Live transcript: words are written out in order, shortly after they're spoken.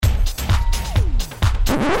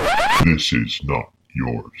This is not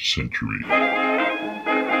your century.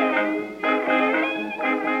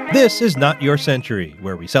 This is Not Your Century,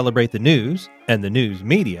 where we celebrate the news and the news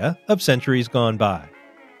media of centuries gone by.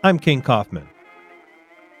 I'm King Kaufman.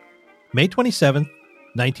 May 27th,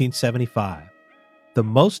 1975. The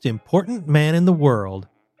most important man in the world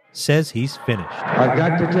says he's finished. I've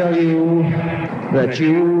got to tell you that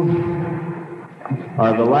you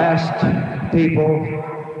are the last people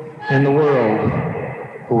in the world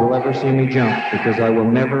who will ever see me jump, because I will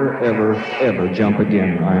never, ever, ever jump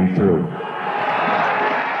again. I am through.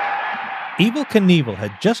 Evel Knievel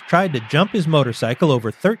had just tried to jump his motorcycle over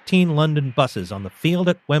 13 London buses on the field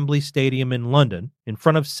at Wembley Stadium in London in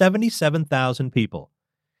front of 77,000 people.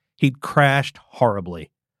 He'd crashed horribly.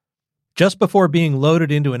 Just before being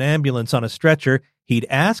loaded into an ambulance on a stretcher, he'd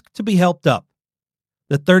asked to be helped up.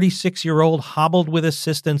 The 36-year-old hobbled with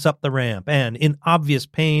assistance up the ramp and, in obvious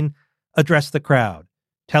pain, addressed the crowd,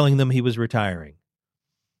 telling them he was retiring.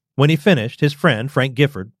 When he finished, his friend, Frank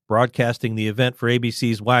Gifford, broadcasting the event for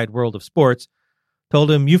ABC's Wide World of Sports,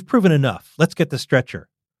 told him, "You've proven enough. Let's get the stretcher."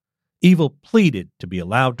 Evel pleaded to be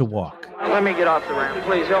allowed to walk. Let me get off the ramp.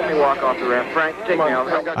 Please help me walk off the ramp. Frank, take me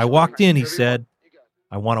off. I walked in, he said.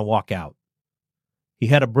 I want to walk out. He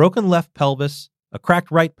had a broken left pelvis, a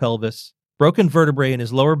cracked right pelvis, broken vertebrae in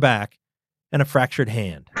his lower back, and a fractured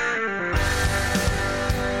hand.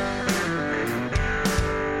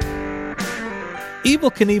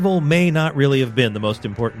 Evel Knievel may not really have been the most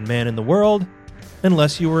important man in the world,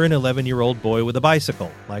 unless you were an 11-year-old boy with a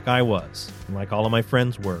bicycle, like I was, and like all of my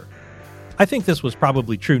friends were. I think this was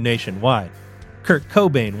probably true nationwide. Kurt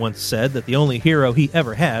Cobain once said that the only hero he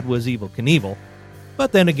ever had was Evel Knievel,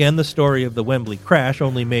 but then again, the story of the Wembley crash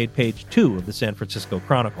only made page 2 of the San Francisco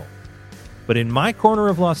Chronicle. But in my corner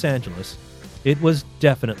of Los Angeles, it was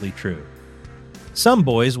definitely true. Some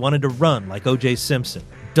boys wanted to run like O.J. Simpson,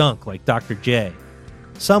 dunk like Dr. J.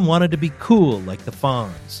 Some wanted to be cool like the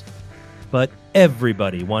Fonz. But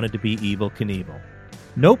everybody wanted to be Evel Knievel.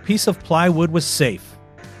 No piece of plywood was safe.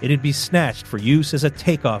 It'd be snatched for use as a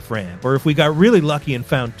takeoff ramp, or if we got really lucky and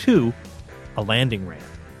found two, a landing ramp.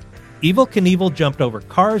 Evel Knievel jumped over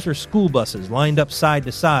cars or school buses lined up side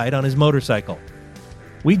to side on his motorcycle.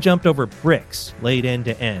 We jumped over bricks laid end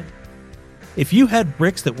to end. If you had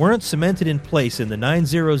bricks that weren't cemented in place in the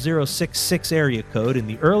 90066 area code in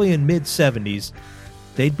the early and mid-70s,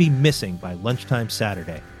 they'd be missing by lunchtime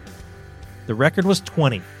Saturday. The record was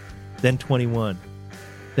 20, then 21,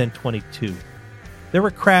 then 22. There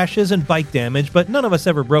were crashes and bike damage, but none of us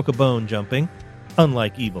ever broke a bone jumping,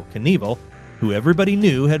 unlike Evel Knievel, who everybody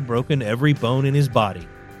knew had broken every bone in his body.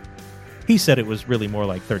 He said it was really more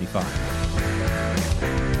like 35.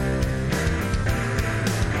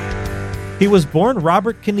 He was born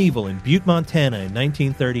Robert Knievel in Butte, Montana in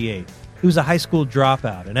 1938. He was a high school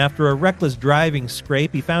dropout, and after a reckless driving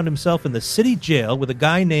scrape, he found himself in the city jail with a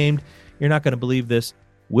guy named, you're not going to believe this,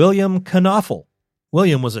 William Knievel.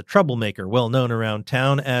 William was a troublemaker well known around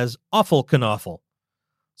town as Awful Knievel.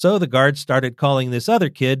 So the guards started calling this other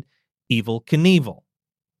kid Evel Knievel.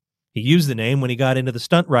 He used the name when he got into the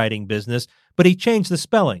stunt riding business, but he changed the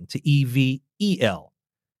spelling to E-V-E-L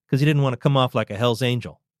because he didn't want to come off like a Hell's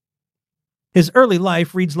Angel. His early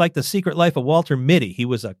life reads like the secret life of Walter Mitty. He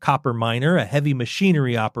was a copper miner, a heavy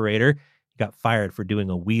machinery operator. He got fired for doing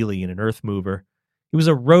a wheelie in an earth mover. He was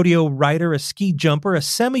a rodeo rider, a ski jumper, a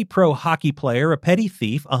semi-pro hockey player, a petty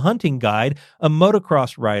thief, a hunting guide, a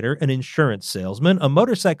motocross rider, an insurance salesman, a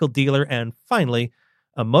motorcycle dealer, and finally,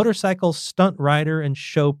 a motorcycle stunt rider and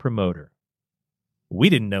show promoter. We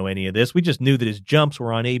didn't know any of this. We just knew that his jumps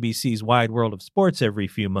were on ABC's Wide World of Sports every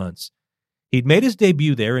few months. He'd made his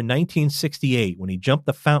debut there in 1968 when he jumped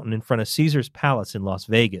the fountain in front of Caesar's Palace in Las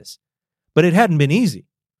Vegas. But it hadn't been easy.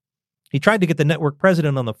 He tried to get the network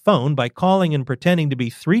president on the phone by calling and pretending to be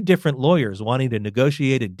 3 different lawyers wanting to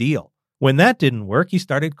negotiate a deal. When that didn't work, he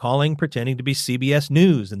started calling pretending to be CBS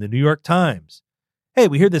News and the New York Times. Hey,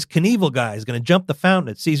 we hear this Knievel guy is going to jump the fountain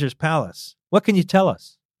at Caesar's Palace. What can you tell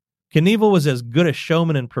us? Knievel was as good a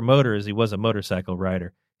showman and promoter as he was a motorcycle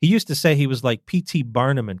rider. He used to say he was like P.T.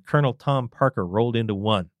 Barnum and Colonel Tom Parker rolled into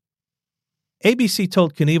one. ABC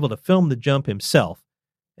told Knievel to film the jump himself,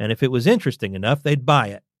 and if it was interesting enough, they'd buy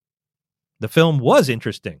it. The film was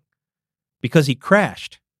interesting because he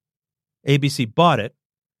crashed. ABC bought it,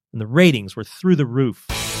 and the ratings were through the roof.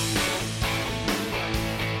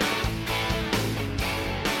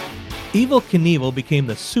 Evel Knievel became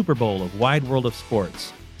the Super Bowl of Wide World of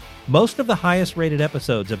Sports. Most of the highest-rated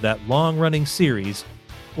episodes of that long-running series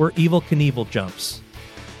were Evel Knievel jumps.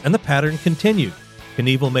 And the pattern continued.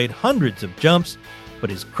 Knievel made hundreds of jumps, but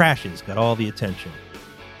his crashes got all the attention.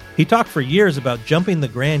 He talked for years about jumping the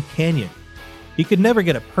Grand Canyon. He could never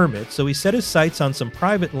get a permit, so he set his sights on some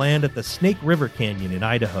private land at the Snake River Canyon in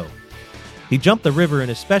Idaho. He jumped the river in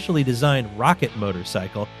a specially designed rocket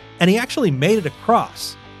motorcycle, and he actually made it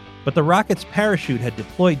across. But the rocket's parachute had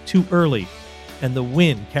deployed too early, and the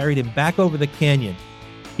wind carried him back over the canyon.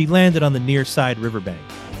 He landed on the near side riverbank.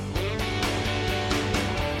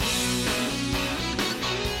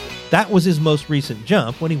 That was his most recent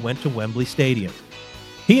jump when he went to Wembley Stadium.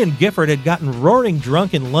 He and Gifford had gotten roaring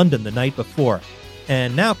drunk in London the night before,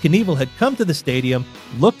 and now Knievel had come to the stadium,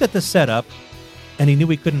 looked at the setup, and he knew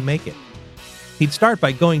he couldn't make it. He'd start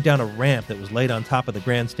by going down a ramp that was laid on top of the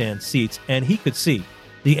grandstand seats, and he could see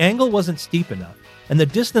the angle wasn't steep enough, and the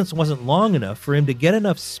distance wasn't long enough for him to get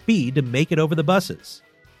enough speed to make it over the buses.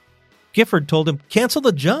 Gifford told him, cancel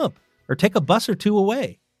the jump, or take a bus or two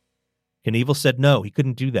away. Knievel said no, he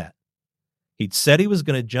couldn't do that. He'd said he was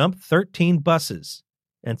going to jump 13 buses,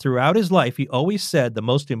 and throughout his life he always said the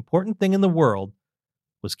most important thing in the world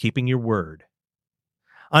was keeping your word.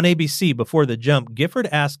 On ABC before the jump, Gifford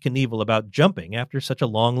asked Knievel about jumping after such a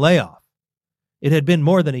long layoff. It had been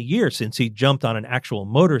more than a year since he jumped on an actual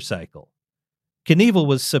motorcycle. Knievel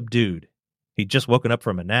was subdued. He'd just woken up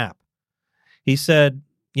from a nap. He said,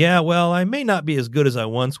 yeah, well, I may not be as good as I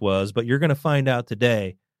once was, but you're going to find out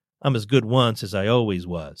today I'm as good once as I always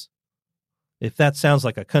was. If that sounds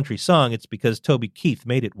like a country song, it's because Toby Keith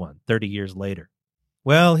made it one 30 years later.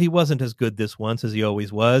 Well, he wasn't as good this once as he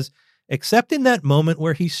always was, except in that moment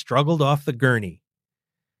where he struggled off the gurney.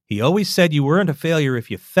 He always said you weren't a failure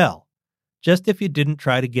if you fell, just if you didn't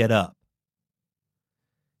try to get up.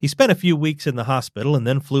 He spent a few weeks in the hospital and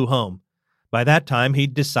then flew home. By that time,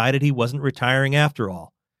 he'd decided he wasn't retiring after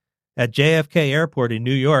all. At JFK Airport in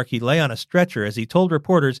New York, he lay on a stretcher as he told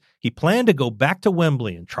reporters he planned to go back to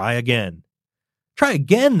Wembley and try again. Try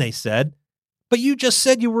again, they said. But you just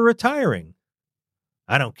said you were retiring.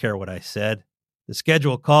 I don't care what I said. The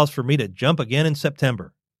schedule calls for me to jump again in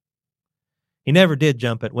September. He never did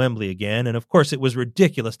jump at Wembley again, and of course it was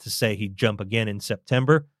ridiculous to say he'd jump again in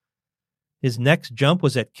September. His next jump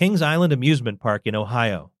was at Kings Island Amusement Park in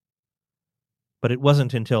Ohio. But it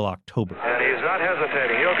wasn't until October. And he's not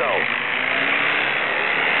hesitating. He'll go.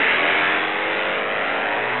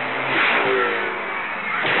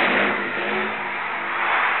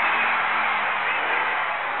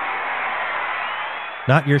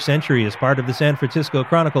 Not Your Century is part of the San Francisco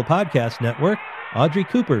Chronicle Podcast Network. Audrey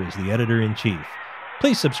Cooper is the editor-in-chief.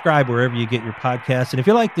 Please subscribe wherever you get your podcasts, and if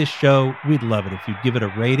you like this show, we'd love it if you'd give it a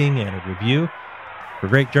rating and a review. For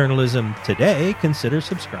great journalism today, consider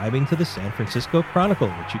subscribing to the San Francisco Chronicle,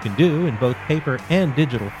 which you can do in both paper and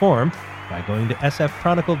digital form by going to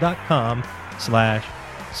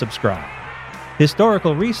sfchronicle.com/subscribe.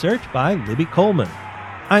 Historical research by Libby Coleman.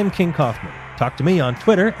 I'm King Kaufman. Talk to me on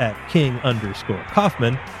Twitter at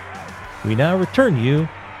King_Kaufman. We now return you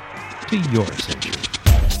to your century.